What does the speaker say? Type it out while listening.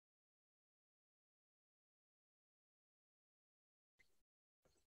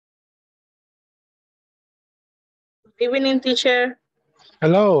Evening, teacher.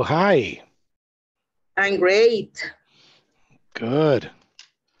 Hello, hi. I'm great. Good.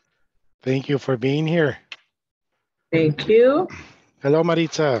 Thank you for being here. Thank you. Hello,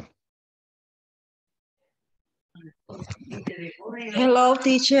 Maritza. Hello,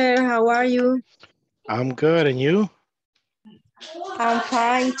 teacher. How are you? I'm good, and you? I'm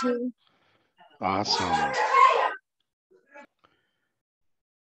fine too. Awesome.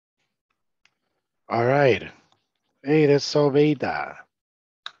 All right. Hey, that's Sobeda.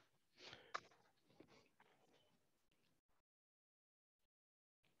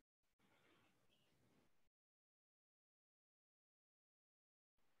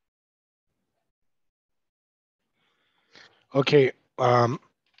 Okay. Hold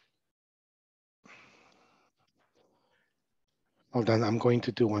on. I'm going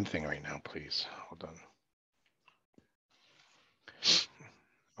to do one thing right now, please. Hold on.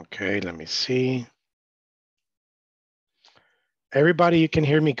 Okay, let me see. Everybody, you can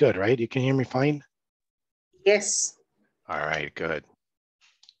hear me good, right? You can hear me fine? Yes. All right, good.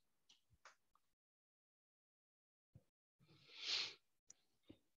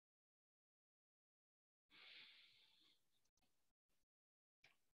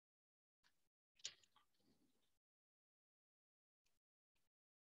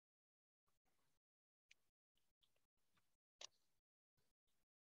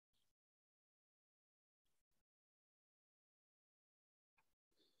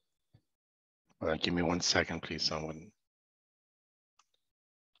 Hold on, give me 1 second, please, someone.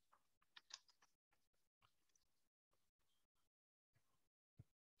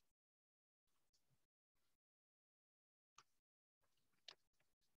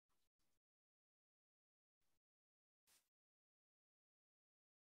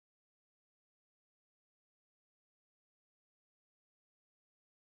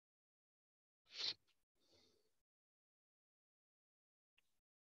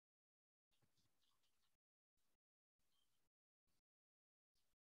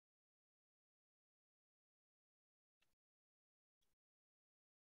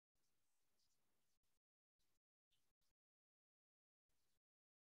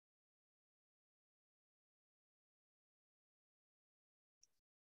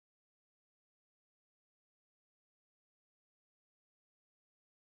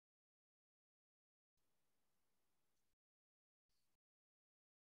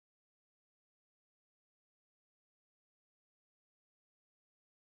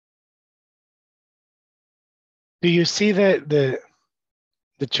 Do you see the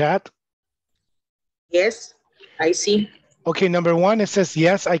chat? Yes, I see. Okay, number 1, it says,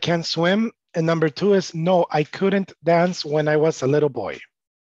 yes, I can swim. And number 2 is, no, I couldn't dance when I was a little boy.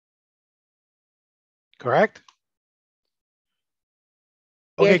 Correct?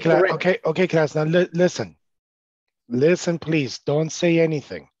 Okay, Yes, class. correct. Okay, class. Now listen. Listen, please. Don't say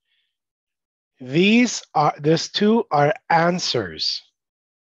anything. These two are answers.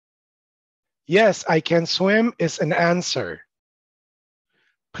 Yes, I can swim is an answer.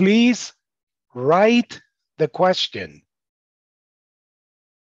 Please write the question.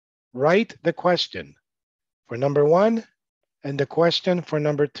 Write the question for number 1 and the question for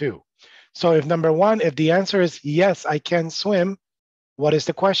number 2. So if number 1, if the answer is yes, I can swim, what is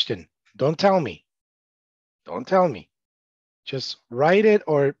the question? Don't tell me. Don't tell me. Just write it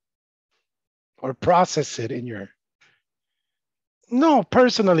or process it in your. No,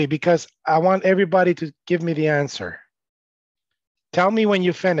 personally, because I want everybody to give me the answer. Tell me when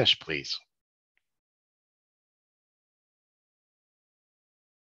you finish, please.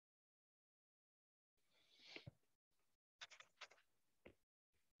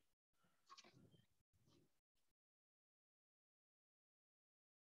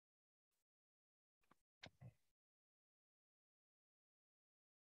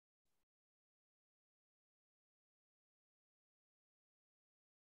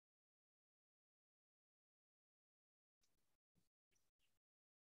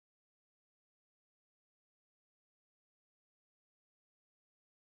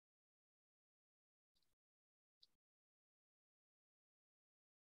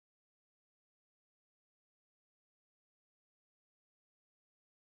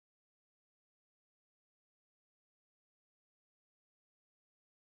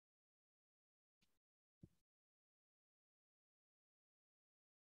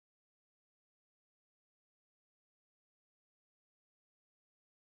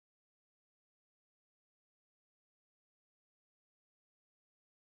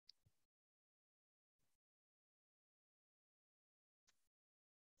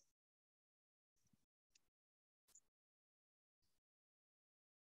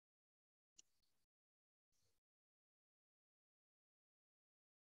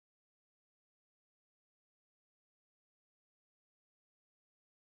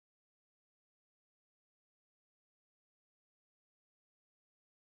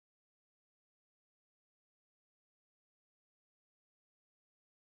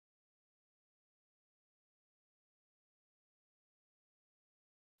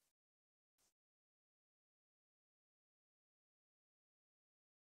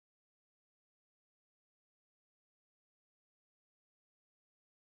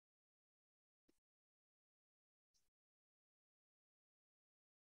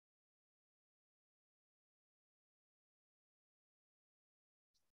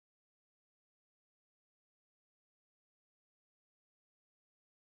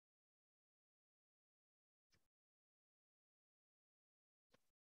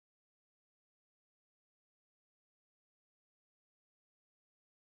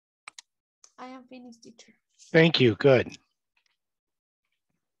 I am finished, teacher. Thank you. Good.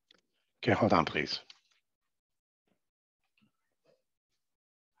 Okay, hold on, please.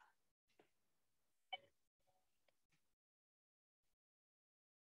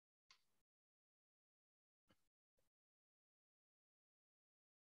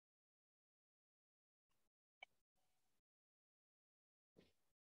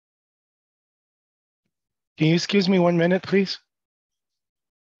 Can you excuse me 1 minute, please?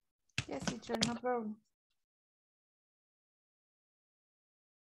 Yes, teacher, no problem.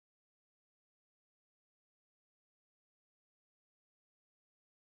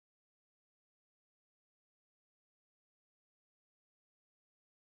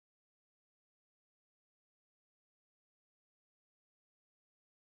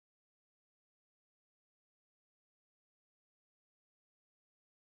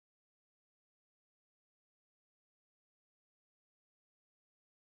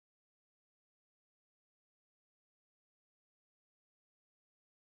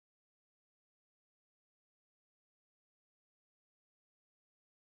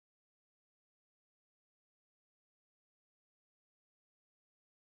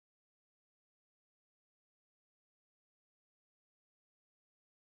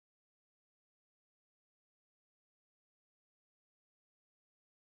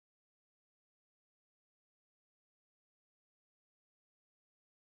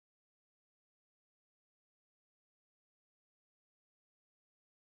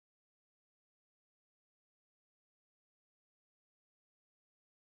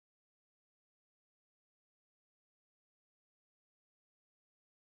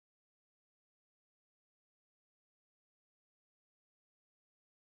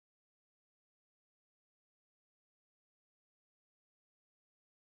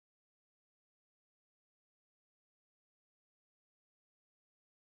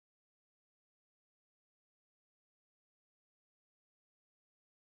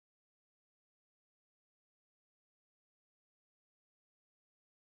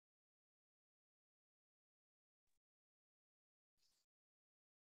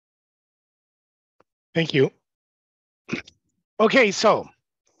 Thank you. Okay, so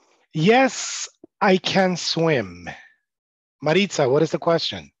yes, I can swim. Maritza, what is the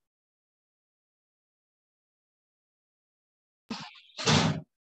question?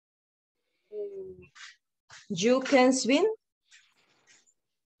 You can swim?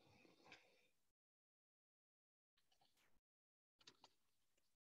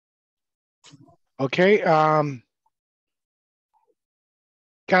 Okay,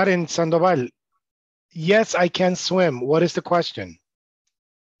 Karen Sandoval, yes, I can swim. What is the question?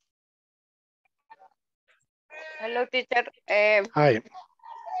 Hello, teacher. Hi.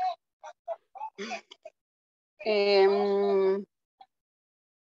 You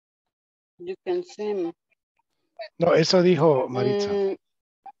can swim. No, eso dijo Maritza.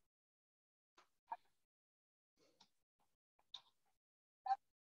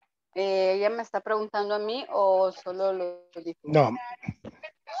 ¿Ella me está preguntando a mí o solo lo dijo? No.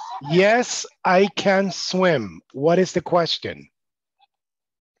 Yes, I can swim. What is the question?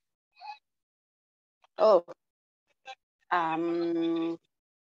 Oh.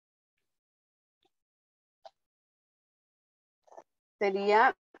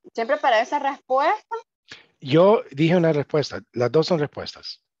 Sería, siempre para esa respuesta. Yo dije una respuesta. Las dos son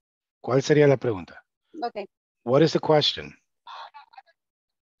respuestas. ¿Cuál sería la pregunta? Okay. What is the question?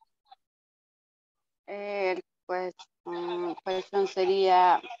 Question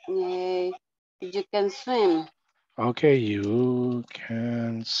sería, you can swim. Okay, you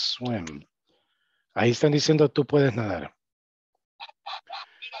can swim. Ahí están diciendo tú puedes nadar.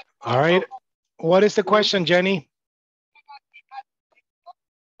 All right. What is the question, Jenny?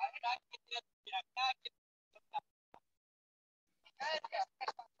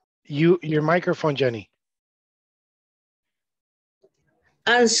 Your microphone, Jenny.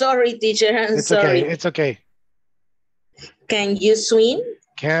 I'm sorry, teacher. I'm It's sorry. okay. It's okay. Can you swim?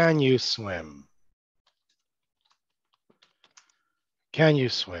 Can you swim? Can you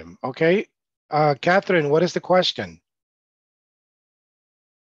swim? Okay. Catherine, what is the question?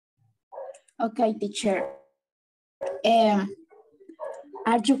 Okay, teacher. Are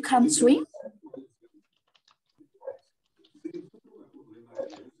you can swim?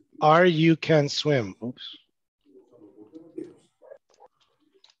 Are you can swim? Oops.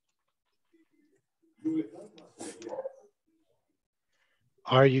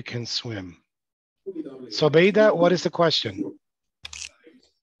 Are you can swim? So Beida, what is the question?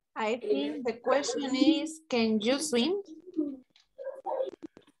 I think the question is, can you swim?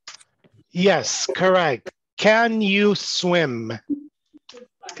 Yes, correct. Can you swim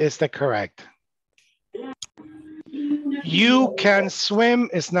is the correct. You can swim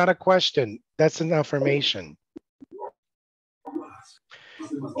is not a question. That's an affirmation.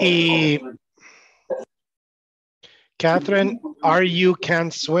 Catherine, are you can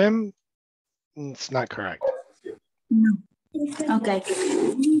swim? It's not correct. No. Okay.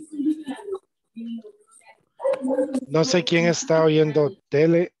 No sé quién está oyendo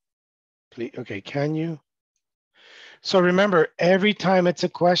tele. Please, okay, can you? So remember, every time it's a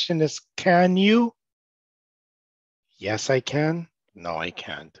question, is can you? Yes, I can. No, I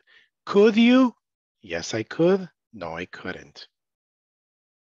can't. Could you? Yes, I could. No, I couldn't.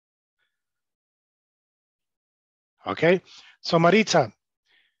 Okay, so Maritza.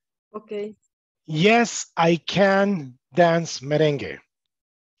 Okay. Yes, I can dance merengue.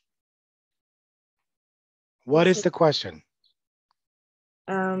 What is the question?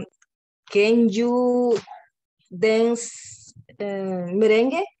 Can you dance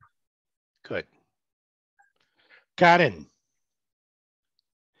merengue? Good. Karen.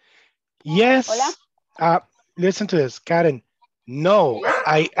 Yes. Hola. Listen to this, Karen. No,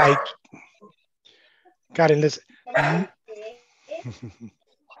 Karen, listen.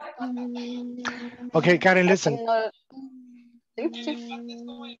 Okay, Karen, listen.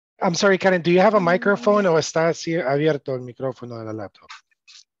 I'm sorry, Karen, do you have a microphone o está así abierto el micrófono de la laptop?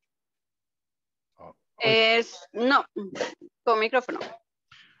 No, con micrófono.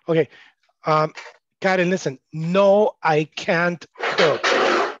 Okay. Karen, listen. No, I can't cook.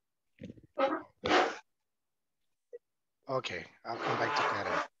 Okay, I'll come back to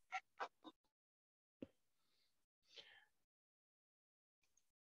Karen.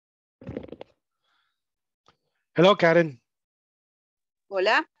 Hello, Karen.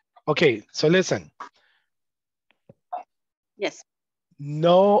 Hola. Okay, so listen. Yes.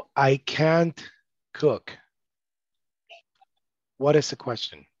 No, I can't cook. What is the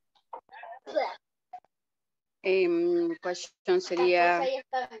question? Question sería,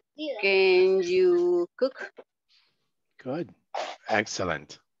 can you cook? Good.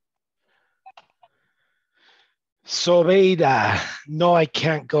 Excellent. Sobeida, no, I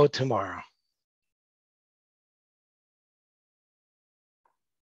can't go tomorrow.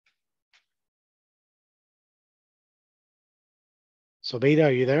 Sobeida,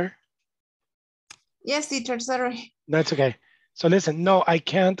 are you there? Yes, teacher, sorry. That's okay. So listen, no, I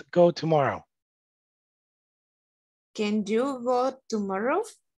can't go tomorrow. Can you go tomorrow?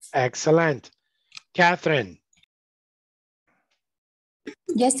 Excellent. Catherine.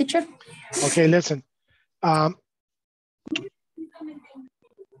 Yes, teacher. Okay, listen.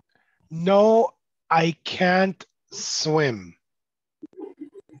 No, I can't swim.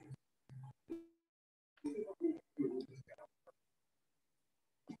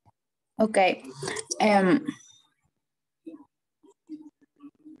 Okay.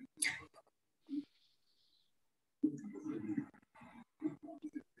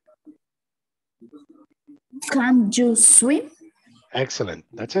 Can you swim? Excellent.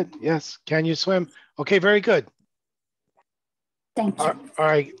 That's it. Yes. Can you swim? Okay, very good. Thank you. All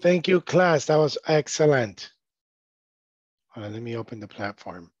right. Thank you, class. That was excellent. All right, let me open the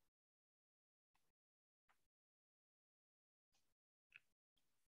platform.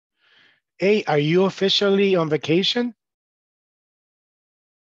 Hey, are you officially on vacation?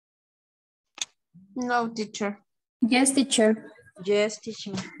 No, teacher. Yes, teacher. Yes,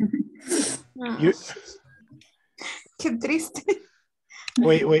 teacher. You, Qué triste.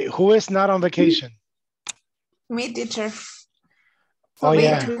 wait, who is not on vacation? Me, teacher. Oh, Me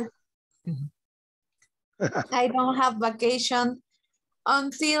yeah. too. I don't have vacation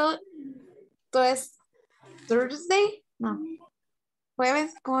until Thursday. No.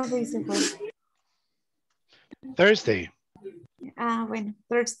 Jueves, ¿cómo se dice jueves? Thursday. Ah, bueno,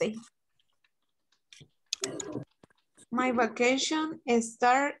 Thursday. My vacation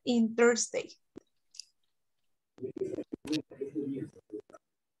start in Thursday.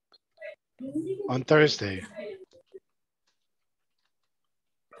 On Thursday.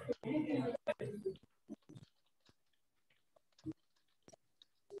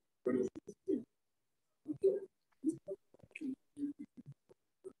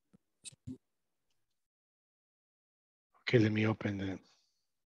 Okay, let me open it.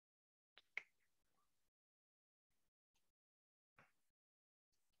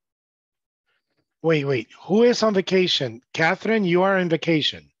 Wait, who is on vacation? Catherine, you are on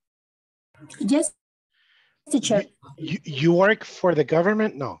vacation. Yes, teacher. You work for the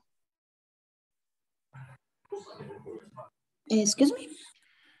government? No. Excuse me?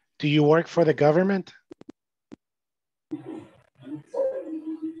 Do you work for the government?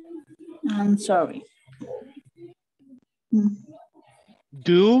 I'm sorry.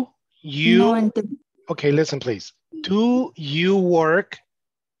 Do you? No, Okay, listen, please. Do you work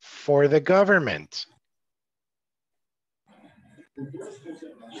for the government?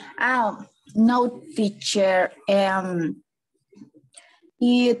 No, teacher.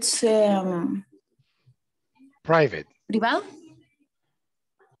 It's Private. privado?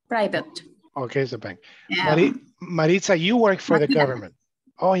 Private. Okay, it's a bank. Maritza, you work for the government.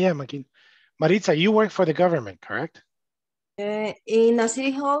 Oh, yeah, Maritza, you work for the government, correct? In a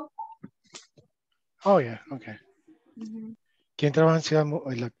city hall. Oh, yeah, okay. ¿Quién trabaja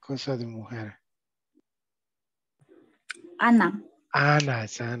en la cosa de mujer? Ana. Ana,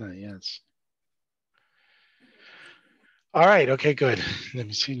 it's Ana, yes. All right, okay, good. Let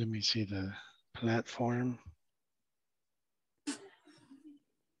me see the platform.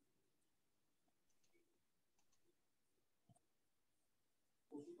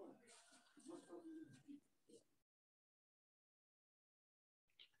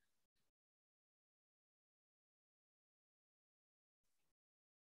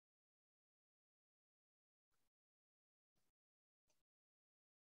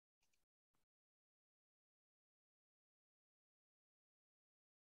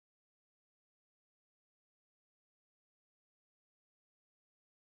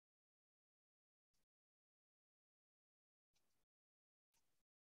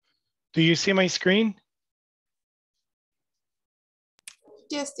 Do you see my screen?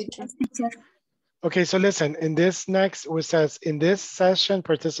 Yes, teacher. Okay, so listen, in this next, it says, in this session,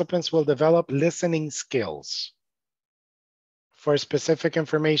 participants will develop listening skills for specific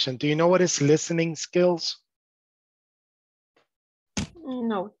information. Do you know what is listening skills?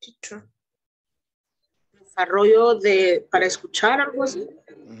 No, teacher. Desarrollo para escuchar algo así.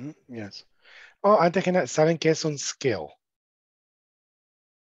 Yes. Oh, antes que nada, ¿saben qué es un skill?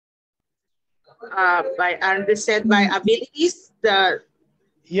 By abilities that.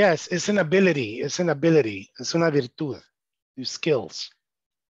 Yes, it's an ability. It's an ability. Es una virtud. Your skills.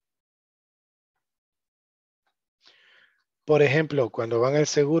 Por ejemplo, cuando van al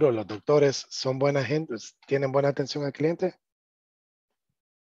seguro, los doctores son buena gente, tienen buena atención al cliente.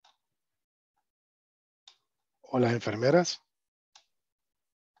 O las enfermeras.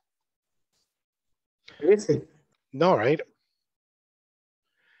 Listen. No, right?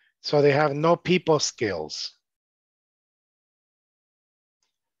 So they have no people skills.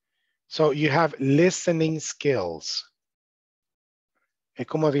 So you have listening skills. Es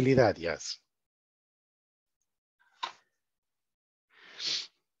como habilidad, yes.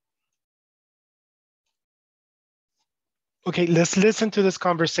 Okay, let's listen to this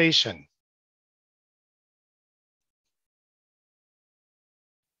conversation.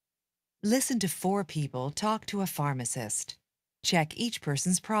 Listen to 4 people talk to a pharmacist. Check each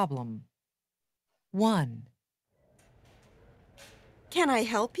person's problem. 1. Can I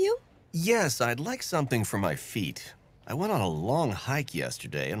help you? Yes, I'd like something for my feet. I went on a long hike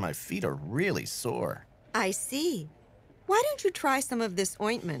yesterday and my feet are really sore. I see. Why don't you try some of this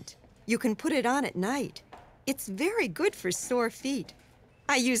ointment? You can put it on at night. It's very good for sore feet.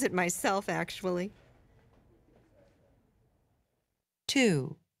 I use it myself, actually.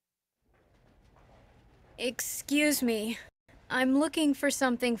 2. Excuse me. I'm looking for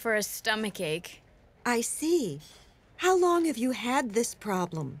something for a stomachache. I see. How long have you had this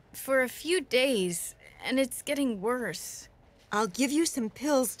problem? For a few days, and it's getting worse. I'll give you some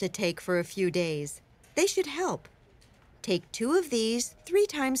pills to take for a few days. They should help. Take 2 of these 3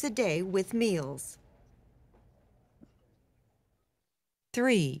 times a day with meals.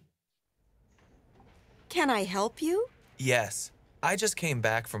 3. Can I help you? Yes. I just came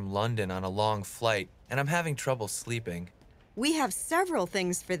back from London on a long flight, and I'm having trouble sleeping. We have several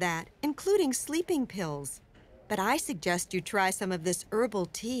things for that, including sleeping pills. But I suggest you try some of this herbal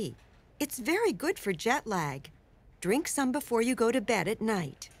tea. It's very good for jet lag. Drink some before you go to bed at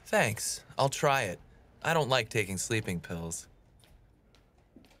night. Thanks. I'll try it. I don't like taking sleeping pills.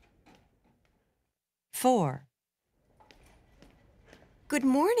 4. Good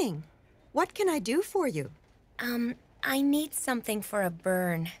morning. What can I do for you? I need something for a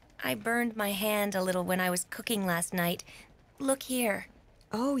burn. I burned my hand a little when I was cooking last night. Look here.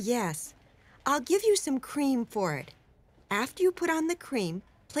 Oh, yes. I'll give you some cream for it. After you put on the cream,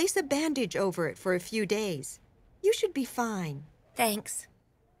 place a bandage over it for a few days. You should be fine. Thanks.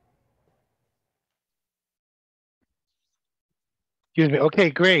 Excuse me. Okay,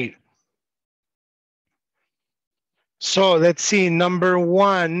 great. So let's see, number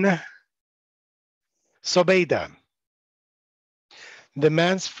 1. Sobeida. The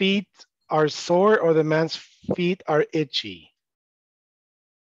man's feet are sore or the man's feet are itchy?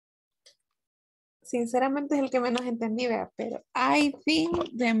 Sinceramente es el que menos entendí, ¿verdad? Pero I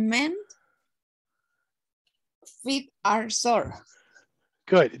think the men's feet are sore.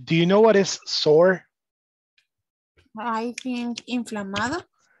 Good. Do you know what is sore? I think inflamado.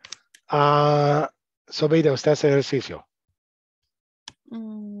 Sobeida, usted hace ejercicio.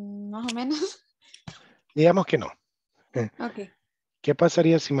 Más o menos. Digamos que no. Ok. ¿Qué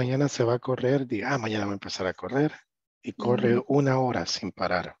pasaría si mañana se va a correr? Diga, mañana voy a empezar a correr y corre 1 hora sin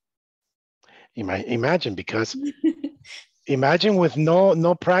parar. Imagine, because imagine with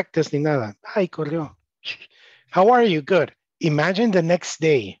no practice ni nada. Ay, corrió. How are you? Good. Imagine the next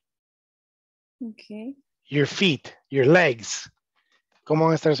day. Ok. Your feet, your legs. ¿Cómo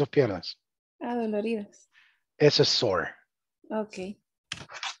van a estar sus piernas? Adoloridas. Eso es sore. Ok.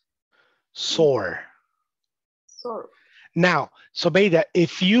 Sore. Sore. Now, Sobeida,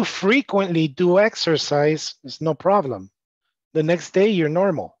 if you frequently do exercise, it's no problem. The next day, you're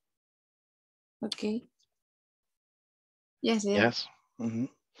normal. Okay. Yes. Yeah. Yes. Mm-hmm.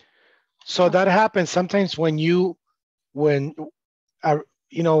 So that happens sometimes when you go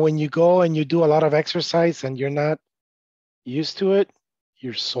and you do a lot of exercise and you're not used to it,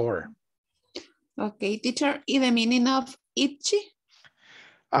 you're sore. Okay, teacher, is the meaning of itchy?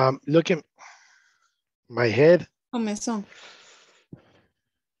 Look at my head. Comezón.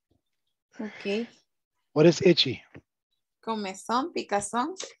 Okay. What is itchy? Comezón,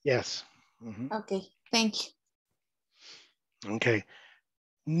 picazón. Yes. Mm-hmm. Okay, thank you. Okay.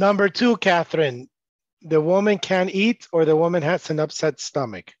 Number 2, Catherine. The woman can't eat or the woman has an upset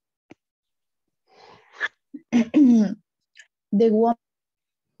stomach? The woman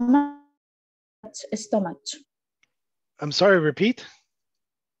stomach. I'm sorry, repeat.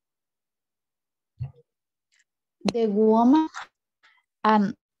 The woman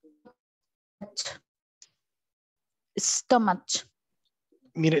and stomach.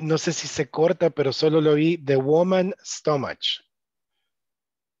 Mire, no sé si se corta, pero solo lo vi. The woman stomach.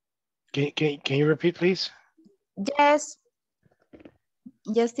 Can you repeat, please? Yes.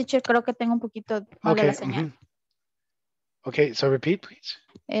 Yes, teacher, creo que tengo un poquito mala la señal. Mm-hmm. Okay, so repeat, please.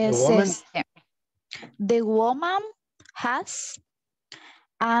 The woman has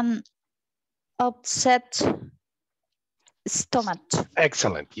an upset stomach.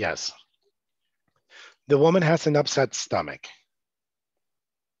 Excellent, yes. The woman has an upset stomach.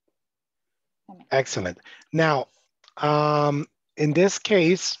 Excellent. Now, in this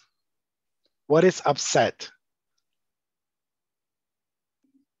case, what is upset?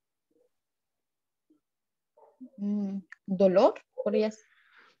 ¿Dolor? ¿Podrías?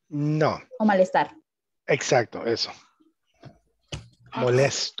 No. ¿O malestar? Exacto, eso.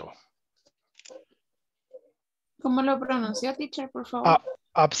 Molesto. ¿Cómo lo pronunció, teacher, por favor?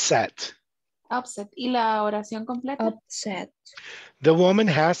 Upset. Upset. ¿Y la oración completa? Upset. The woman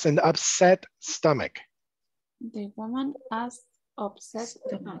has an upset stomach. The woman has upset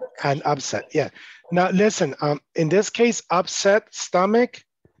stomach. An upset, yeah. Now listen, in this case, upset stomach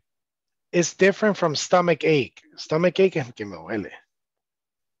is different from stomach ache. Stomach ache es que me duele.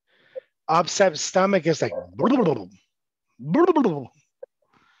 Upset stomach is like,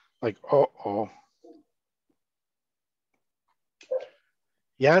 like, oh.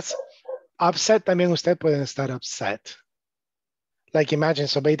 Yes, upset también usted pueden estar upset. Like imagine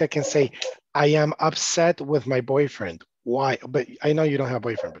Sobeida can say, I am upset with my boyfriend. Why? But I know you don't have a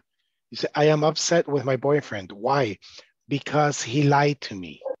boyfriend, but you say, I am upset with my boyfriend. Why? Because he lied to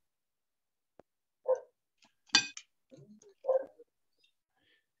me.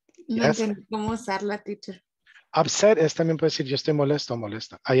 No entendí cómo usarla, teacher. Upset es también puede decir yo estoy molesto o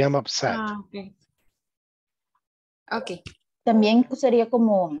molesta. I am upset. Ok. Ok. También sería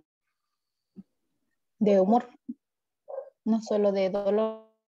como de humor, no solo de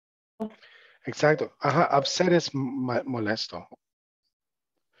dolor. Exacto. Ajá, upset es molesto.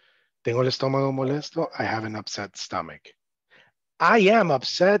 Tengo el estómago molesto. I have an upset stomach. I am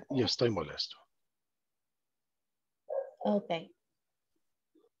upset. Yo estoy molesto. Okay.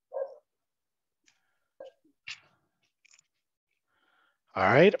 All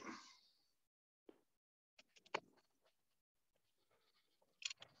right.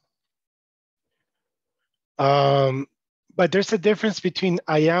 But there's a difference between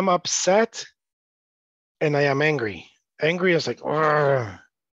I am upset and I am angry. Angry is like, "Urgh."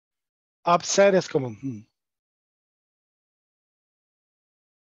 Upset is como,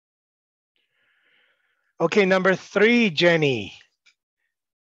 Okay, number 3, Jenny.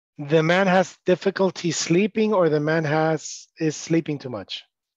 The man has difficulty sleeping or the man is sleeping too much?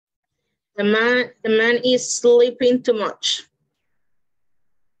 The man is sleeping too much.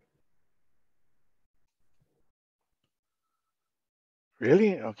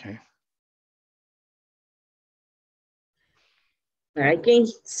 Really? Okay. I can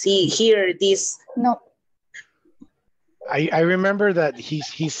hear this. No. I remember that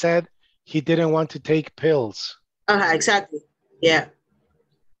he said he didn't want to take pills. Exactly. Yeah.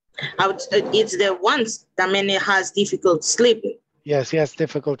 It's the ones that many has difficult sleeping. Yes, he has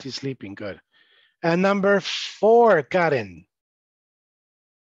difficulty sleeping. Good. And number 4, Karen.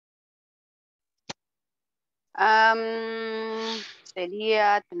 Sería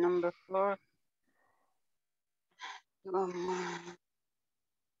the number 4.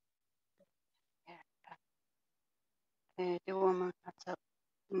 The woman has a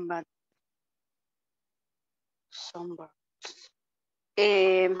bad somber.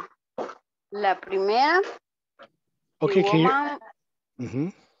 La primera. Okay,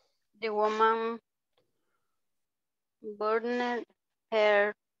 The woman burned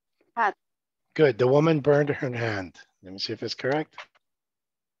her hat. Good. The woman burned her hand. Let me see if it's correct.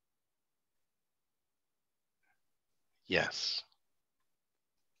 Yes.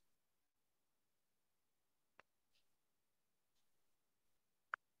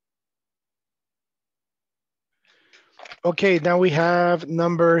 Okay, now we have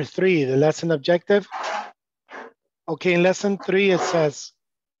number 3, the lesson objective. Okay, in lesson 3, it says,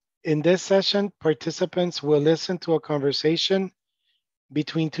 in this session, participants will listen to a conversation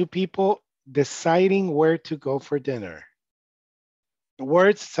between 2 people deciding where to go for dinner.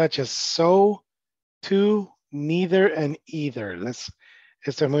 Words such as so, to, neither, and either.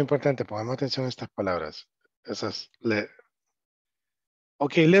 Esto es muy importante, pongamos atención a estas palabras.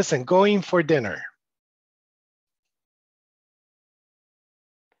 Okay, listen, going for dinner.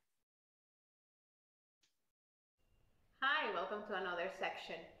 Hi, welcome to another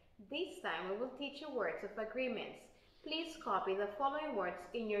section. This time we will teach you words of agreements. Please copy the following words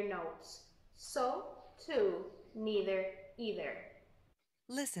in your notes. So, to, neither, either.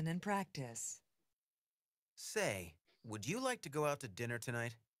 Listen and practice. Say, would you like to go out to dinner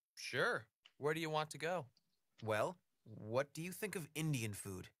tonight? Sure. Where do you want to go? Well, what do you think of Indian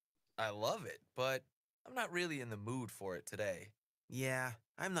food? I love it, but I'm not really in the mood for it today. Yeah,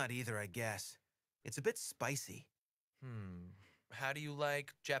 I'm not either, I guess. It's a bit spicy. How do you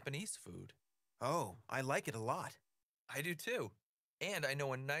like Japanese food? Oh, I like it a lot. I do too. And I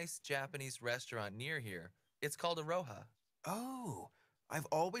know a nice Japanese restaurant near here. It's called Aroha. Oh, I've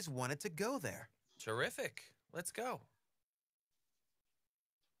always wanted to go there. Terrific. Let's go.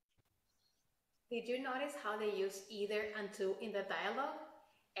 Did you notice how they use either and to in the dialogue?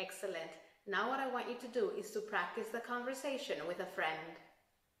 Excellent. Now what I want you to do is to practice the conversation with a friend.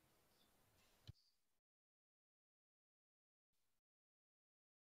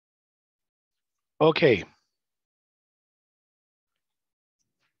 Okay.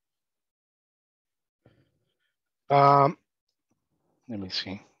 Let me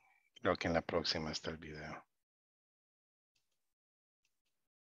see. Creo que en la próxima está el video.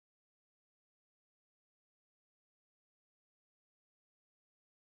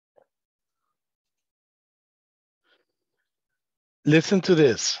 Listen to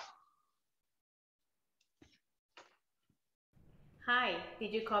this. Hi,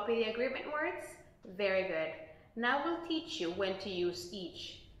 did you copy the agreement words? Very good. Now we'll teach you when to use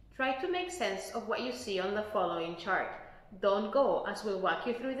each. Try to make sense of what you see on the following chart. Don't go, as we'll walk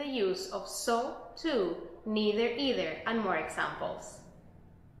you through the use of so, to, neither, either, and more examples.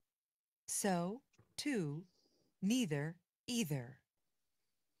 So, to, neither, either.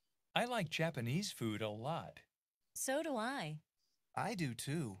 I like Japanese food a lot. So do I. I do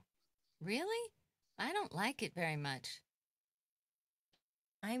too. Really? I don't like it very much.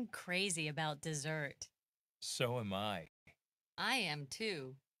 I'm crazy about dessert. So am I. I am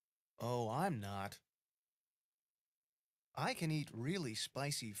too. Oh, I'm not. I can eat really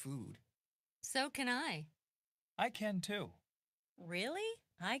spicy food. So can I. I can too. Really?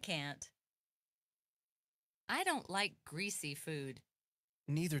 I can't. I don't like greasy food.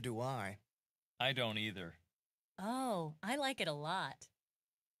 Neither do I. I don't either. Oh, I like it a lot.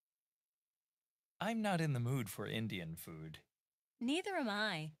 I'm not in the mood for Indian food. Neither am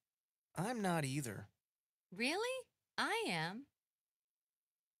I. I'm not either. Really? I am.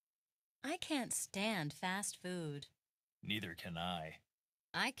 I can't stand fast food. Neither can I.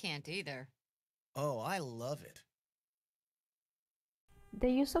 I can't either. Oh, I love it. The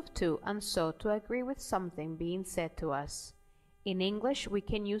use of to and so to agree with something being said to us. In English, we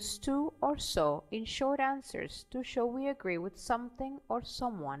can use to or so in short answers to show we agree with something or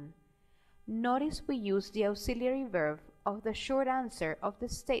someone. Notice we use the auxiliary verb of the short answer of the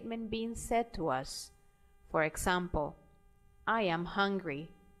statement being said to us. For example, I am hungry.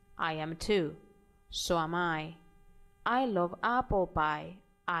 I am too. So am I. I love apple pie.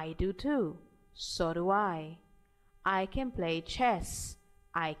 I do too. So do I. I can play chess.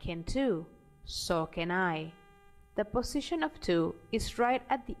 I can too. So can I. The position of to is right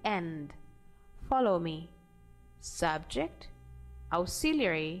at the end. Follow me. Subject,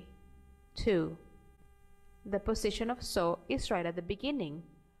 auxiliary, to. The position of so is right at the beginning.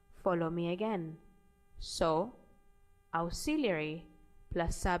 Follow me again. So, auxiliary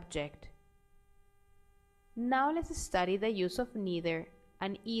plus subject. Now let's study the use of neither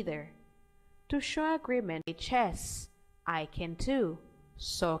and either. To show agreement, HS, I can too,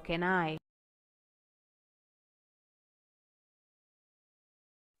 so can I.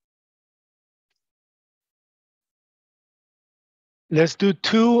 Let's do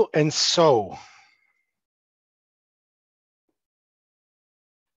to and so.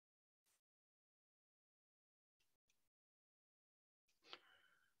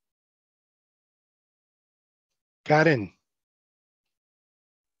 Karen,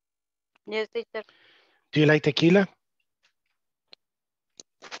 Yes, teacher. do you like tequila?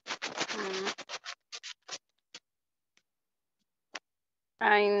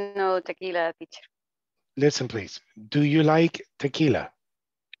 I know tequila, teacher. Listen, please. Do you like tequila?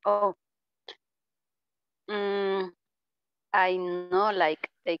 Oh. I know like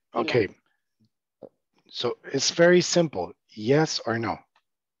tequila. Okay. So it's very simple. Yes or no?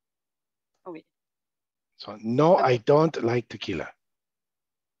 Okay. So no, Okay. I don't like tequila.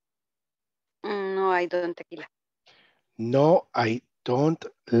 No, I don't tequila. No, I don't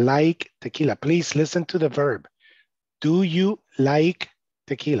like tequila. Please listen to the verb. Do you like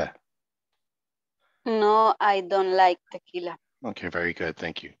tequila? No, I don't like tequila. Okay, very good.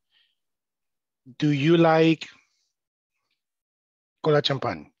 Thank you. Do you like cola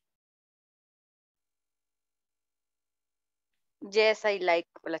champán? Yes, I like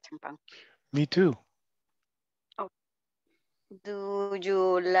cola champagne. Me too. Oh. Do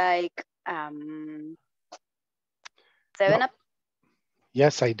you like 7-Up?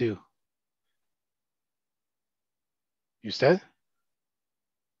 Yes, I do. You said?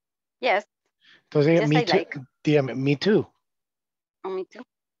 Yes. Entonces, Yes, me I too. like. Dígame, me too. Oh, me too.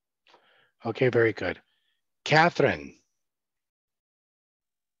 Okay, very good. Catherine.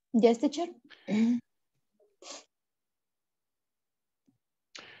 Yes, teacher.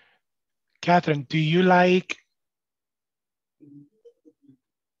 Catherine, do you like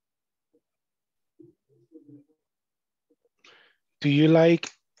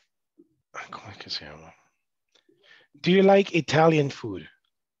 ¿cómo es que se llama? Do you like Italian food?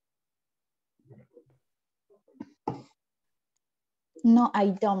 No, I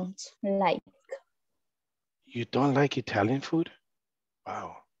don't like. You don't like Italian food?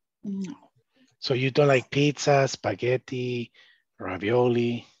 Wow. No. So you don't like pizza, spaghetti,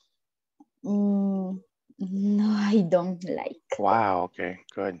 ravioli? No, I don't like. Wow, okay,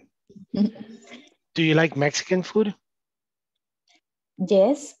 good. Do you like Mexican food?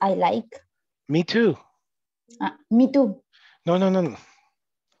 Yes, I like. Me too. Me too. No. No.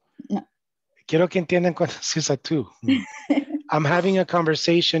 Quiero que entiendan cuando se usa tú. I'm having a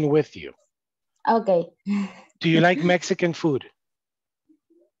conversation with you. Okay. Do you like Mexican food?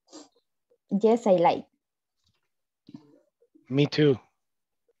 Yes, I like. Me too.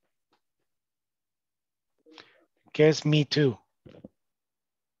 ¿Qué es me too?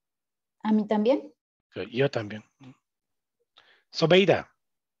 ¿A mí también? Good. Yo también. Sobeida.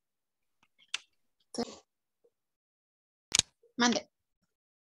 Mande.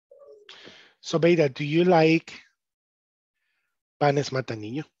 Sobeida, do you like panes mata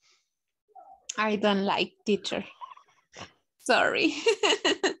niño? I don't like, teacher. Sorry.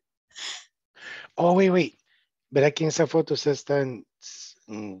 Oh, wait. Verá que en esa foto usted está en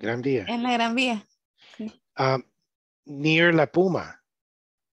Gran Vía. En la Gran Vía. Sí. Near La Puma.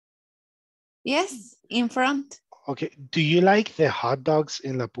 Yes, in front. Okay. Do you like the hot dogs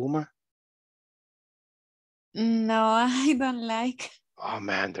in La Puma? No, I don't like. Oh,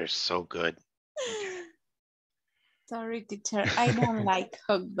 man, they're so good. Sorry, teacher. I don't like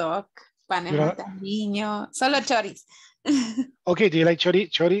hot dog, panes You don't- mataniño, solo choris. Okay, do you like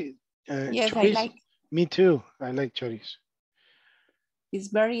chori? Yes, I choris? like. Me too. I like choris. It's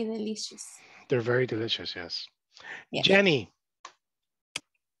very delicious. They're very delicious, yes. Yes. Jenny,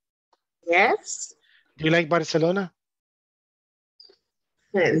 Yes? do you like Barcelona?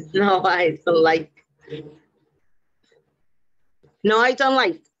 No, I don't like. No, I don't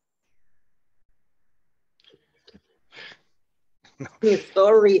like.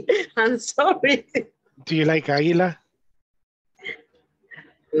 Sorry, I'm sorry. Do you like Águila?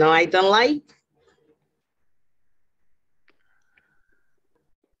 No, I don't like.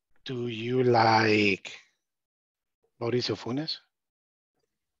 Do you like Mauricio Funes?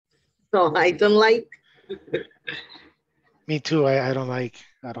 No, I don't like. Me too. I don't like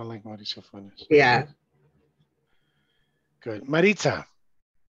Mauricio Funes. Yeah. Good. Maritza,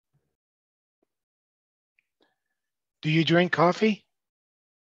 do you drink coffee?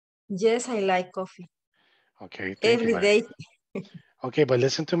 Yes, I like coffee. Okay, thank you, Every Maritza. day. Okay, but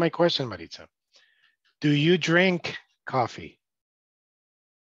listen to my question, Maritza. Do you drink coffee?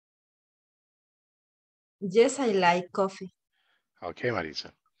 Yes, I like coffee. Okay,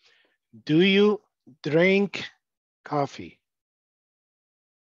 Maritza. Do you drink coffee?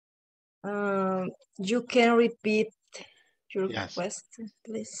 You can repeat your Yes. question,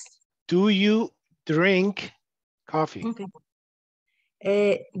 please. Do you drink coffee? Okay.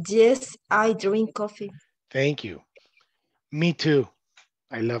 Yes, I drink coffee. Thank you. Me too.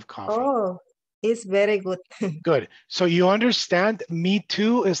 I love coffee. Oh, it's very good. Good. So you understand, me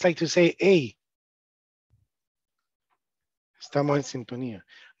too is like to say, hey, estamos en sintonía.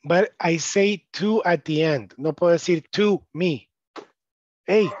 But I say to at the end. No puedo decir to me.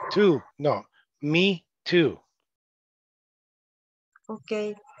 Hey, to. No, me too.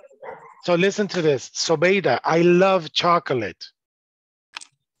 Okay. So listen to this. Sobeida, I love chocolate.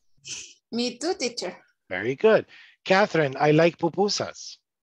 Me too, teacher. Very good. Catherine, I like pupusas.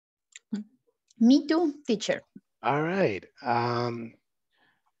 Me too, teacher. All right.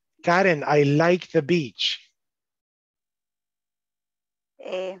 Karen, I like the beach.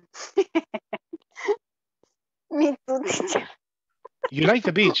 Me too, teacher. You like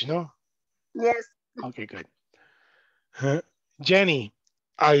the beach, no? Yes. Okay, good. Huh? Jenny,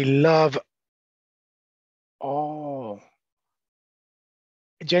 I love. Oh.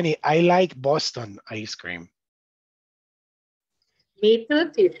 Jenny, I like Boston ice cream. Me too,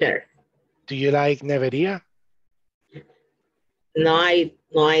 teacher. Do you like Neveria? No,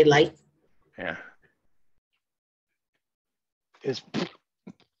 I like. Yeah. It's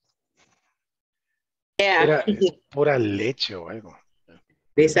Yeah. pura leche o algo.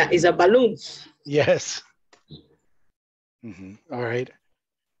 It's a balloon. Yes. All right.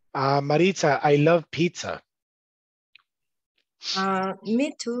 Maritza, I love pizza.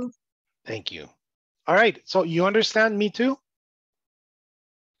 Me too. Thank you. All right. So you understand me too?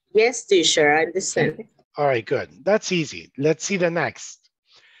 Yes, teacher, I understand. All right, good. That's easy. Let's see the next.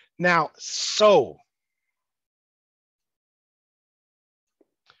 Now, so.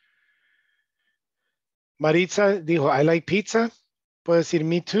 Maritza dijo, I like pizza. Puedo decir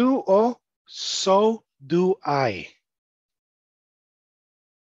me too o so do I.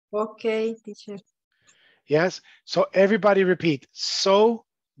 Okay, teacher. Yes. So everybody repeat. So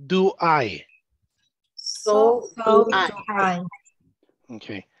do I. So do I.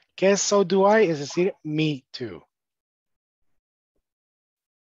 Okay. ¿Qué es so do I? Es decir, me too.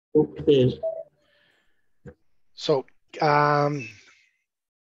 Okay. So,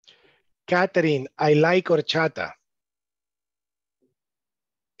 Catherine, I like horchata.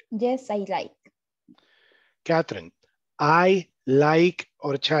 Yes, I like. Catherine, I like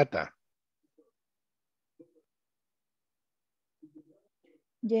horchata.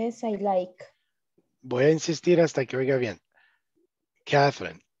 Yes, I like. Voy a insistir hasta que oiga bien.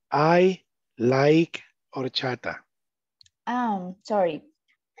 Catherine, I like horchata. Sorry.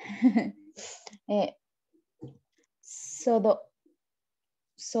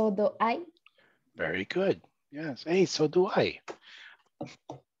 So do I. Very good. Yes. Hey, so do I.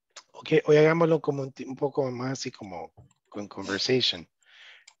 Ok, hoy hagámoslo como un poco más así como con conversation.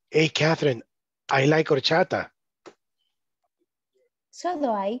 Hey, Catherine, I like horchata. So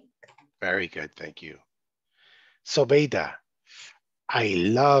do I. Very good, thank you. Sobeida, I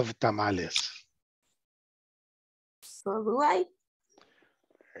love tamales. So do I.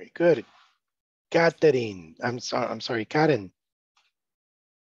 Very good. Catherine, I'm sorry, Karen.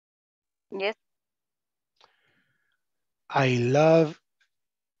 Yes. I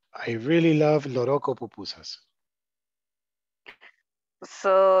really love loroco pupusas.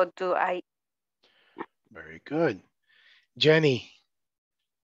 So do I. Very good. Jenny,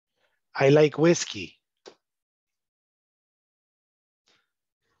 I like whiskey.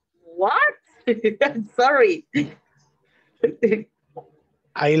 What? Sorry.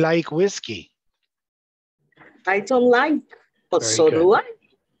 I like whiskey. I don't like, but Very so good. do I.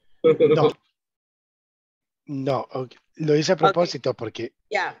 No. No, okay. Lo hice a propósito porque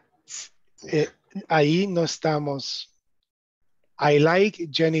Yeah. Ahí no estamos. I like,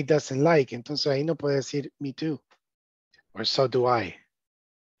 Jenny doesn't like. Entonces ahí no puede decir me too. Or so do I.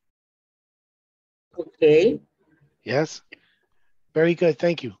 Okay. Yes. Very good.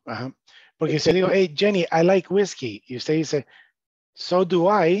 Thank you. Porque si digo, hey, Jenny, I like whiskey. Y usted dice, so do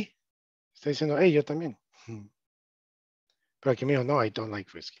I. Está diciendo, hey, yo también. Pero aquí me dijo, no, I don't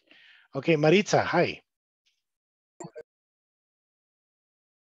like whiskey. Okay, Maritza, hi.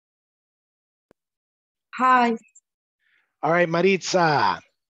 Hi. All right, Maritza.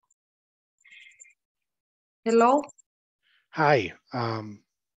 Hello. Hi.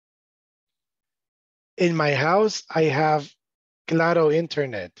 In my house, I have Claro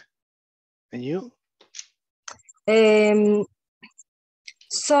internet. And you? Me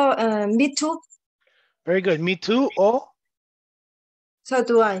too. Very good. Me too. Oh, So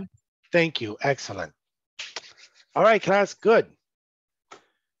do I. thank you. Excellent. All right, class. Good.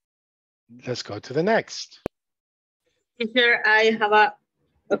 Let's go to the next. Teacher, I have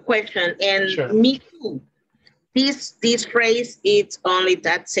a question. And Sure. me too. This phrase, it's only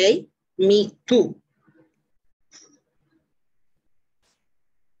that say, me too.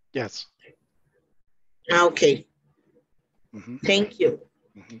 Yes. Okay. Mm-hmm. Thank you.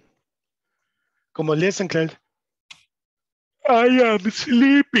 Mm-hmm. Como listen, Claire. I am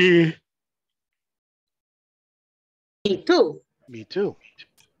sleepy. Me too. Me too.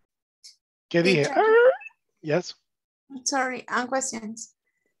 ¿Qué dije? Teacher. Yes. Sorry, I have questions.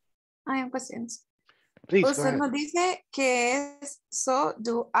 Please, go Usted ahead. nos dice que es so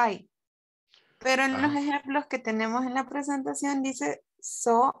do I. Pero en los ejemplos que tenemos en la presentación dice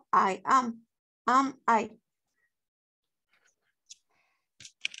so I am. Am I.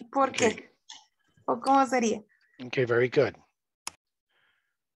 ¿Por qué? ¿O cómo sería? Okay, very good.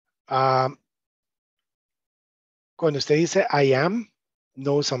 Cuando usted dice I am,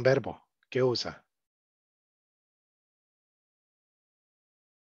 no usa un verbo. ¿Qué usa?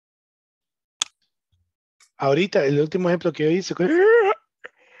 Ahorita, el último ejemplo que yo hice,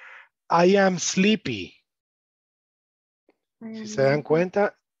 I am sleepy. Si se dan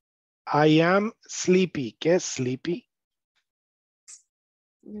cuenta, I am sleepy. ¿Qué es sleepy?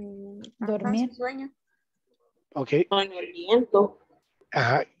 Dormir. Sueño. Ok. Soñoliento.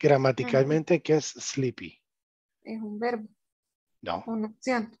 Ajá, gramaticalmente, ¿qué es sleepy? Es un verbo. No. Una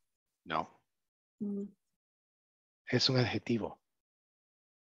acción. No. Es un adjetivo.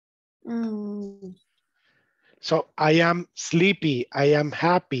 So, I am sleepy, I am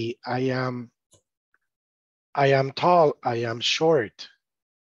happy, I am tall, I am short.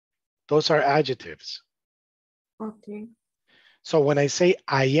 Those are adjectives. Okay. So when I say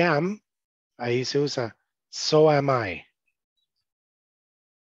I am, ahí se usa so am I.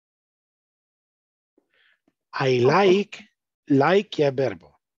 I like ya es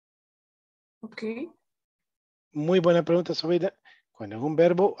verbo. Okay. Muy buena pregunta, Sobeida. Cuando es un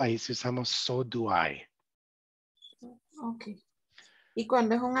verbo, ahí sí usamos so do I. Okay. Y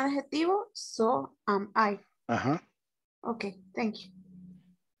cuando es un adjetivo, so am I. Ajá. Okay, thank you.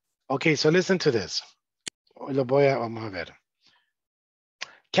 Okay, so listen to this. Vamos a ver.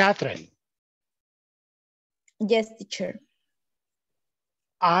 Catherine. Yes, teacher.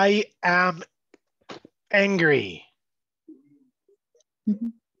 I am angry.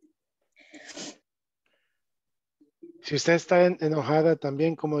 Si usted está enojada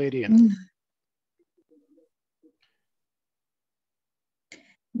también, ¿cómo diría?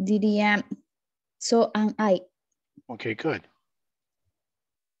 Diría, so am I. Okay, good.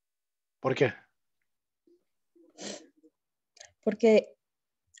 ¿Por qué? Porque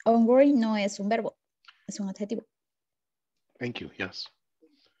angry no es un verbo, es un adjetivo. Thank you, yes.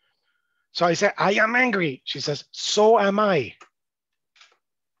 So I say, I am angry. She says, so am I.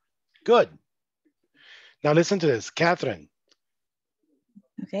 Good. Now listen to this, Catherine.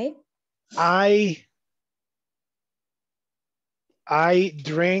 Okay. I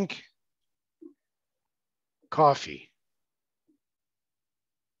drink coffee.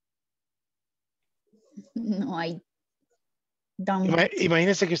 No, I don't.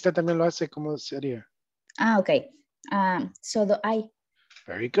 Imagínese que usted también lo hace, ¿cómo sería? Okay. So do I.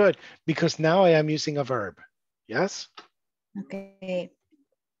 Very good. Because now I am using a verb. Yes? Okay.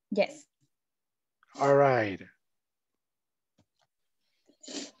 Yes. All right.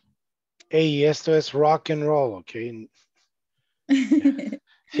 Hey, esto es rock and roll, okay?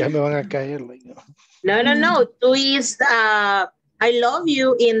 Ya me van a caer. Like, No. Tú is I love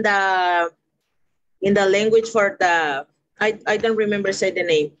you in the language for the I don't remember say the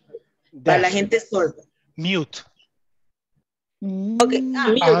name. Para la gente sorda. Mute. Okay,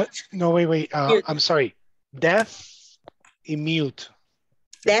 mute. No, wait. I'm sorry. Deaf y mute.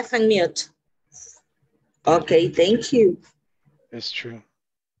 Deaf and mute. Okay, thank you. It's true.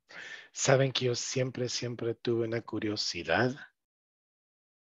 Saben que yo siempre tuve una curiosidad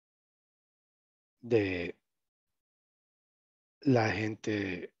de la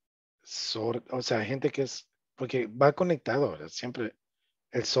gente sorda, o sea, gente que es, porque va conectado, ¿verdad? Siempre,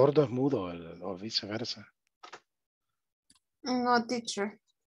 el sordo es mudo o viceversa. No, teacher.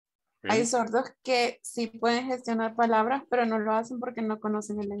 Really? Hay sordos que sí pueden gestionar palabras, pero no lo hacen porque no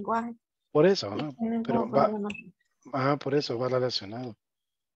conocen el lenguaje. Por eso, ¿no? Pero Ah, por eso va relacionado.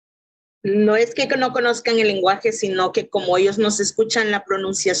 No es que no conozcan el lenguaje, sino que como ellos no se escuchan la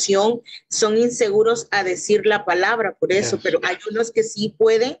pronunciación, son inseguros a decir la palabra, por eso, Yes. pero hay unos que sí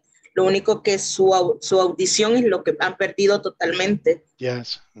pueden, lo único que su audición es lo que han perdido totalmente.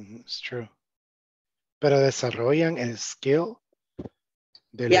 Yes, it's true. Pero desarrollan el skill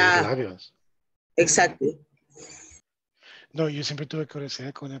de leer labios. Exacto. No, yo siempre tuve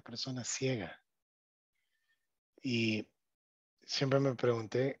curiosidad con una persona ciega. Y siempre me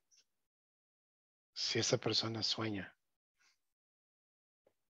pregunté si esa persona sueña.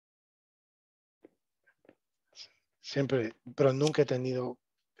 Siempre, pero nunca he tenido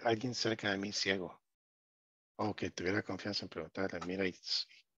a alguien cerca de mí ciego. O que tuviera confianza en preguntarle, mira, y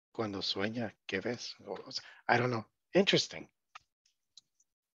cuando sueña, ¿qué ves? O sea, I don't know. Interesting.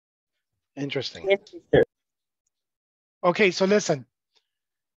 Interesting. Okay, so listen.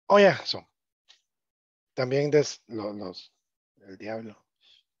 Oh, yeah, so. También el diablo.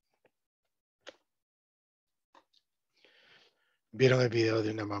 Vieron el video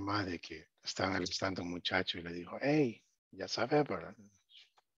de una mamá de que estaban alistando a un muchacho y le dijo, hey, ya sabes, ¿verdad?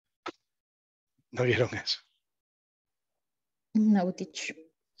 ¿No vieron eso? No, teacher.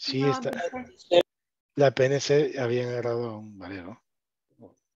 Sí, No, está. teacher. La PNC habían agarrado a un valero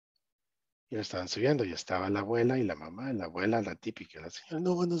y lo estaban subiendo. Y estaba la abuela y la mamá. La abuela, la típica, la señora,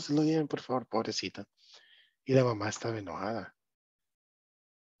 no se lo lleven, por favor, pobrecita. Y la mamá estaba enojada.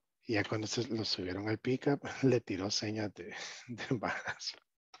 Y ya cuando se lo subieron al pick-up, le tiró señas de embarazo.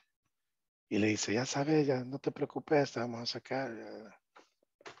 Y le dice, ya sabes, ya no te preocupes, te vamos a sacar.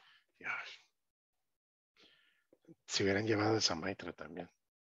 Ya. Si hubieran llevado esa maitra también.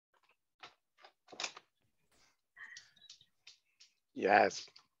 Yes.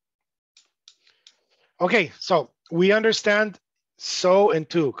 Okay, so we understand so and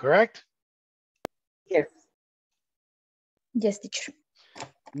to, correct? Yes. Yes, teacher.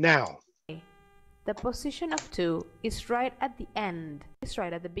 Now. The position of to is right at the end. It's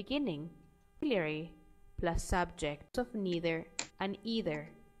right at the beginning. Auxiliary plus subject of neither and either.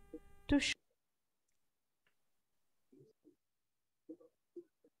 To show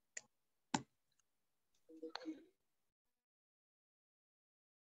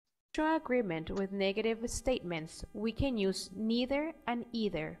agreement with negative statements, we can use neither and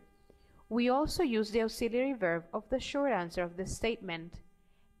either. We also use the auxiliary verb of the short answer of the statement.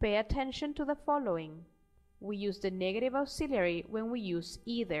 Pay attention to the following. We use the negative auxiliary when we use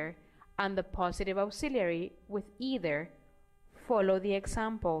either, and the positive auxiliary with either. Follow the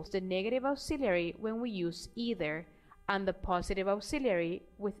examples. The negative auxiliary when we use either, and the positive auxiliary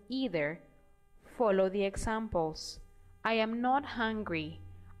with either. Follow the examples. I am not hungry.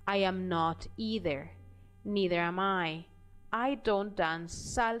 I am not either. Neither am I. I don't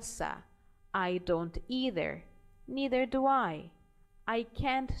dance salsa. I don't either. Neither do I. I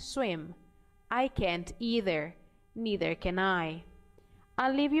can't swim. I can't either. Neither can I.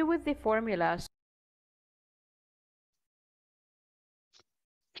 I'll leave you with the formulas.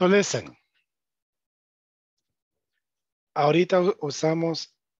 So listen. Ahorita usamos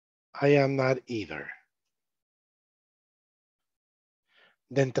I am not either.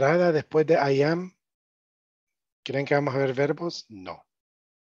 De entrada, después de I am, ¿creen que vamos a ver verbos? No.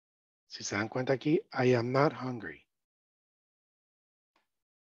 Si se dan cuenta aquí, I am not hungry.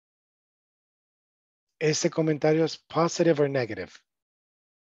 ¿Ese comentario es positive or negative?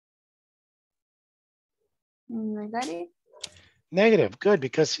 Negative. Negative, good,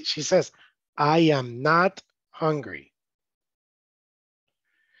 because she says, I am not hungry.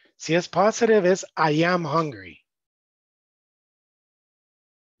 Si es positive, es I am hungry.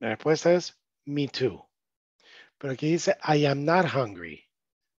 La respuesta es me too. Pero aquí dice I am not hungry.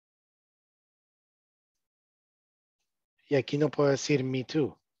 Y aquí no puedo decir me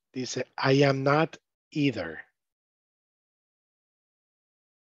too. Dice I am not either.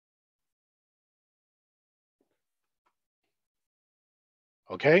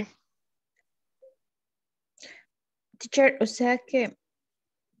 ¿Ok? Teacher, o sea que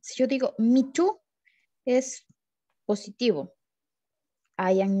si yo digo me too es positivo.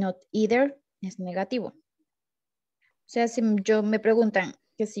 I am not either es negativo. O sea, si yo me preguntan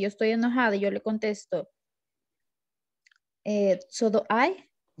que si yo estoy enojada y yo le contesto, so do I.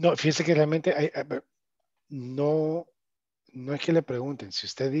 No, fíjese que realmente no es que le pregunten. Si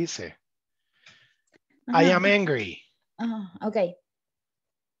usted dice I am angry. Ok.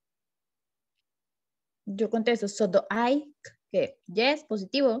 Yo contesto, so do I, que yes,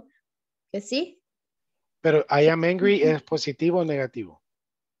 positivo, que sí. Pero I am angry es positivo o negativo.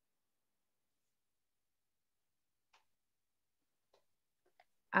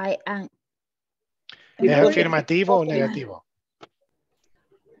 I am ¿Es afirmativo o negativo?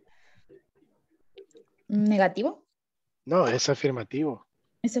 ¿Negativo? No, es afirmativo.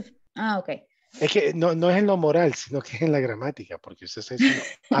 Ok. Es que no es en lo moral, sino que es en la gramática, porque usted está diciendo,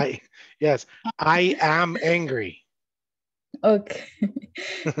 I am angry. Okay.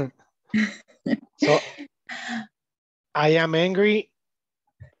 So, I am angry.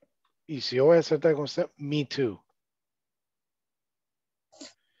 Y si yo voy a acertar con usted, me too.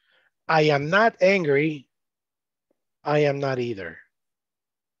 I am not angry. I am not either.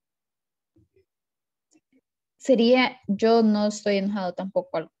 Sería, yo no estoy enojado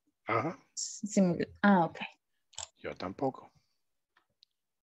tampoco. Algo Ajá. similar. Ok. Yo tampoco.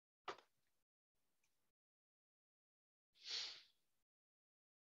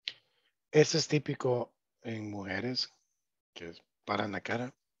 Eso es típico en mujeres que paran la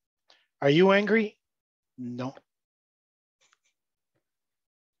cara. Are you angry? No.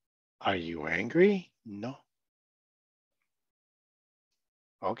 Are you angry? No.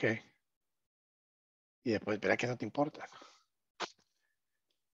 Ok. Y después, verá que no te importa.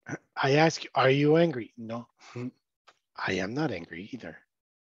 I ask you, are you angry? No. I am not angry either.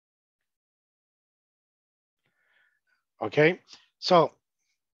 Okay. So,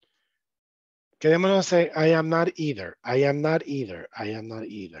 quedémonos say, I am not either. I am not either. I am not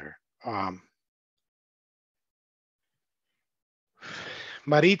either.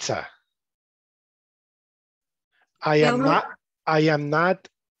 Maritza. I am not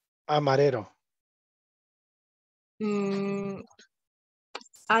amarero.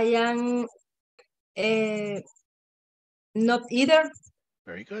 I am not either.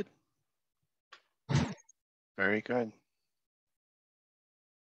 Very good. Very good.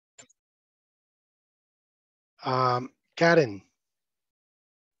 Karen.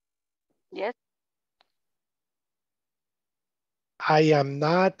 Yes. I am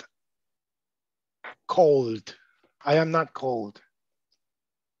not cold. I am not cold.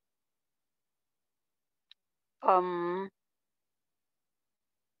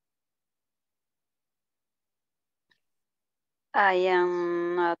 I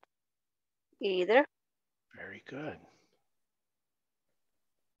am not either. Very good.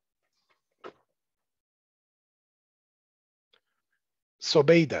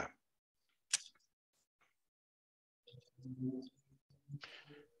 Sobeida.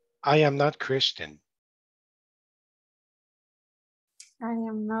 I am not Christian. I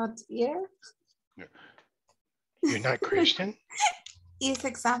am not here. You're not Christian? Is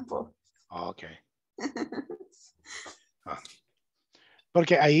example. Oh, okay.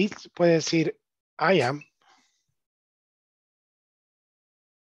 Porque ahí puede decir I am.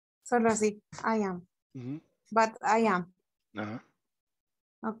 Solo así, I am. But I am. Ajá.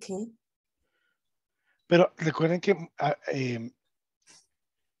 Okay. Pero recuerden que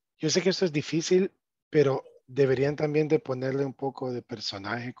yo sé que esto es difícil, pero deberían también de ponerle un poco de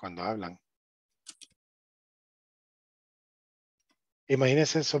personaje cuando hablan.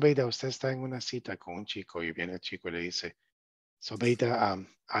 Imagínese, Sobeida, usted está en una cita con un chico y viene el chico y le dice, Sobeida,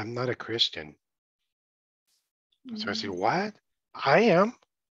 I'm not a Christian. So I say, what? I am.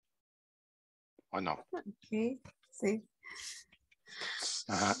 ¿O no? Okay, sí.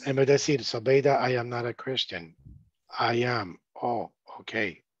 En vez de decir, Sobeida, I am not a Christian. I am. Oh,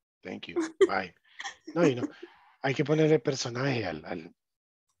 okay. Thank you. Bye. No, hay que ponerle personaje al.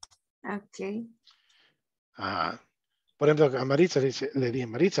 Okay. Por ejemplo, a Maritza le dije,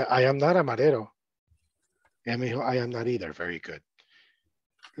 Maritza, I am not amarero. Y ella me dijo, I am not either. Very good.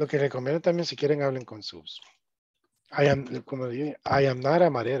 Lo que recomiendo también, si quieren, hablen con sus. Como dije, I am not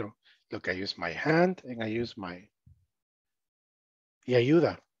amarero. Look, I use my hand and I use my. Y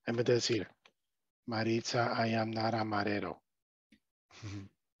ayuda, en vez de decir, Maritza, I am not amarero.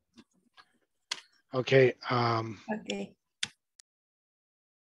 Okay. Okay.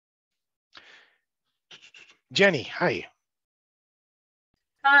 Jenny, hi.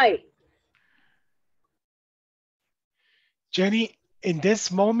 Hi. Jenny, in this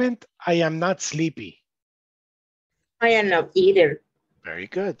moment, I am not sleepy. I am not either. Very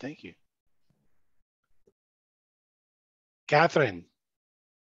good, thank you. Catherine.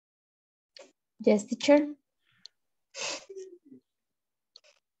 Yes, teacher.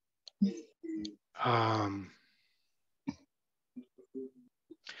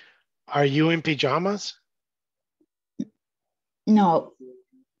 Are you in pajamas? No,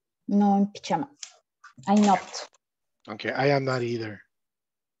 no in pajama. I'm not. Okay, I am not either.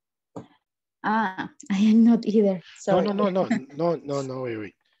 I am not either. Sorry. No,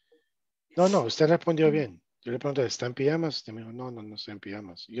 wait. No, usted respondió bien. Yo le pregunté, ¿está en pijamas? Usted me dijo, no estoy en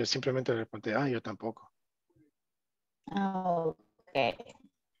pijamas. Yo simplemente le respondí, yo tampoco. Okay.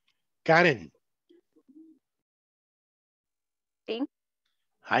 Karen. Sí.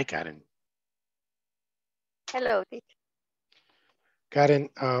 Hi, Karen. Hello, teacher. Karen,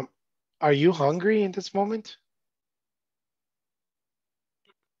 are you hungry in this moment?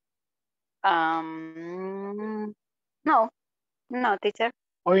 No, no, teacher.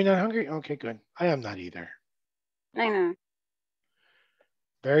 Oh, you're not hungry? Okay, good. I am not either. I know.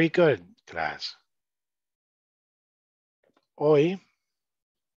 Very good, class. Hoy,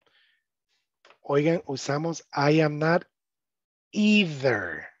 oigan, usamos I am not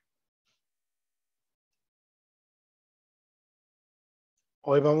either.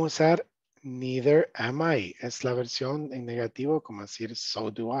 Hoy vamos a usar neither am I. Es la versión en negativo como decir so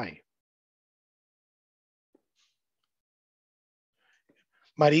do I.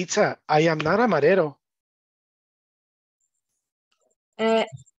 Maritza, I am not a marero.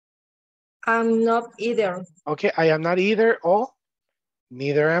 I'm not either. Okay, I am not either or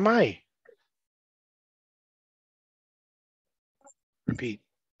neither am I. Repeat.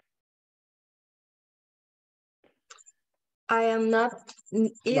 I am not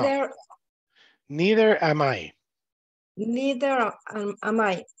either. No. Neither am I. Neither am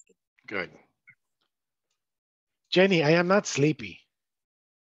I. Good. Jenny, I am not sleepy.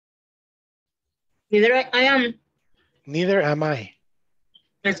 Neither I am. Neither am I.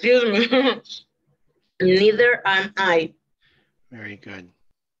 Excuse me. Neither am I. Very good.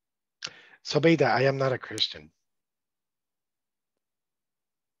 So, Beta, I am not a Christian.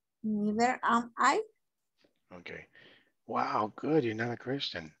 Neither am I. Okay. Wow, good. You're not a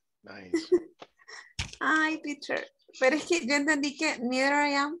Christian. Nice. Ay, teacher. Pero es que yo entendí que neither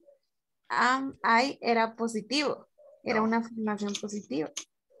I am I era positivo. Era No. una afirmación positiva.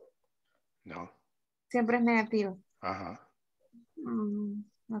 No. Siempre es negativo. Ajá.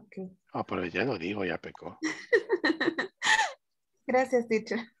 Ok. Oh, pero ya lo dijo, ya pecó. Gracias,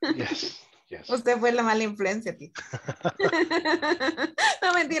 teacher. Yes, yes. Usted fue la mala influencia, teacher.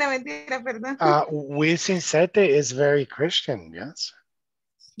 No, mentira, perdón. Wilson Sete is very Christian, yes?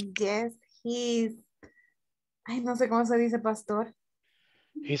 Yes, he's... Ay, no sé cómo se dice pastor.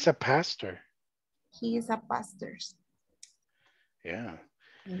 He's a pastor. He is a pastor. Yeah.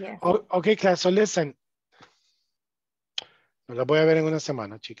 Yes. Oh, okay, class, so listen. No la voy a ver en una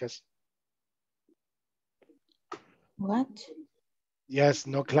semana, chicas. What? Yes,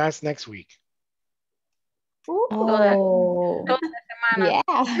 no class next week. Oh, yeah.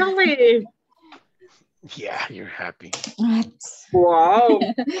 Really? Yeah, you're happy. What? Wow.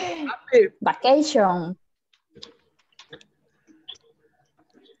 Vacation.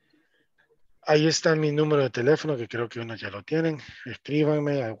 Ahí está mi número de teléfono, que creo que uno ya lo tienen.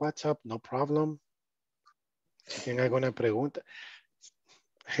 Escríbanme al WhatsApp, no problem. Si tienen alguna pregunta.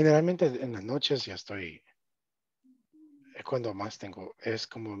 Generalmente en las noches ya estoy, es cuando más tengo, es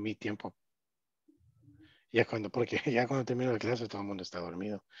como mi tiempo. Ya cuando, porque ya cuando termino la clase todo el mundo está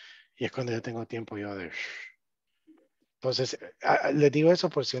dormido. Y es cuando ya tengo tiempo yo de... Entonces, les digo eso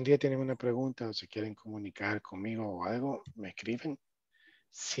por si un día tienen una pregunta o se quieren comunicar conmigo o algo, me escriben.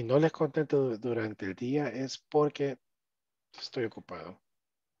 Si no les contesto durante el día es porque estoy ocupado.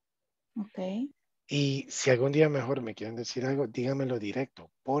 Ok. Y si algún día mejor me quieren decir algo, díganmelo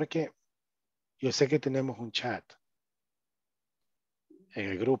directo, porque yo sé que tenemos un chat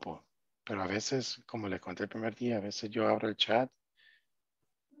en el grupo, pero a veces, como les conté el primer día, a veces yo abro el chat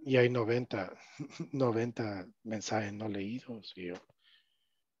y hay 90 mensajes no leídos. Y yo,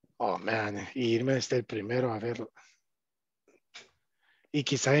 oh man, y irme desde el primero a verlo. Y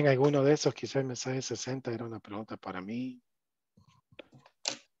quizá en alguno de esos, quizá el mensaje 60 era una pregunta para mí.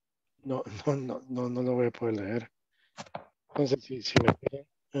 No lo voy a poder leer. Entonces, si me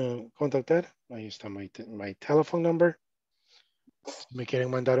quieren contactar, ahí está my telephone number. Si me quieren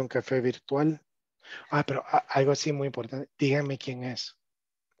mandar un café virtual. Pero algo así muy importante. Díganme quién es.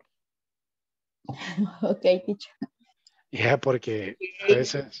 Ok, teacher. Ya, porque a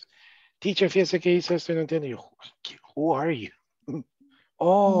veces, teacher, fíjese que hizo esto y no entiendo. Yo, who are you?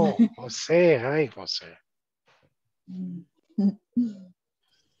 Oh, José. Hi, José.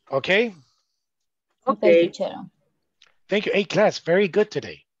 Okay? Okay, teacher. Thank you. Hey, class, very good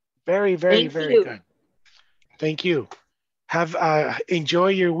today. Very, very, very good. Thank you. Have enjoy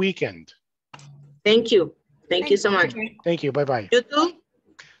your weekend. Thank you. Thank you so much. Thank you. Bye-bye. You too.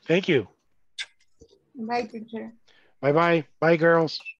 Thank you. Bye, teacher. Bye-bye. Bye, girls.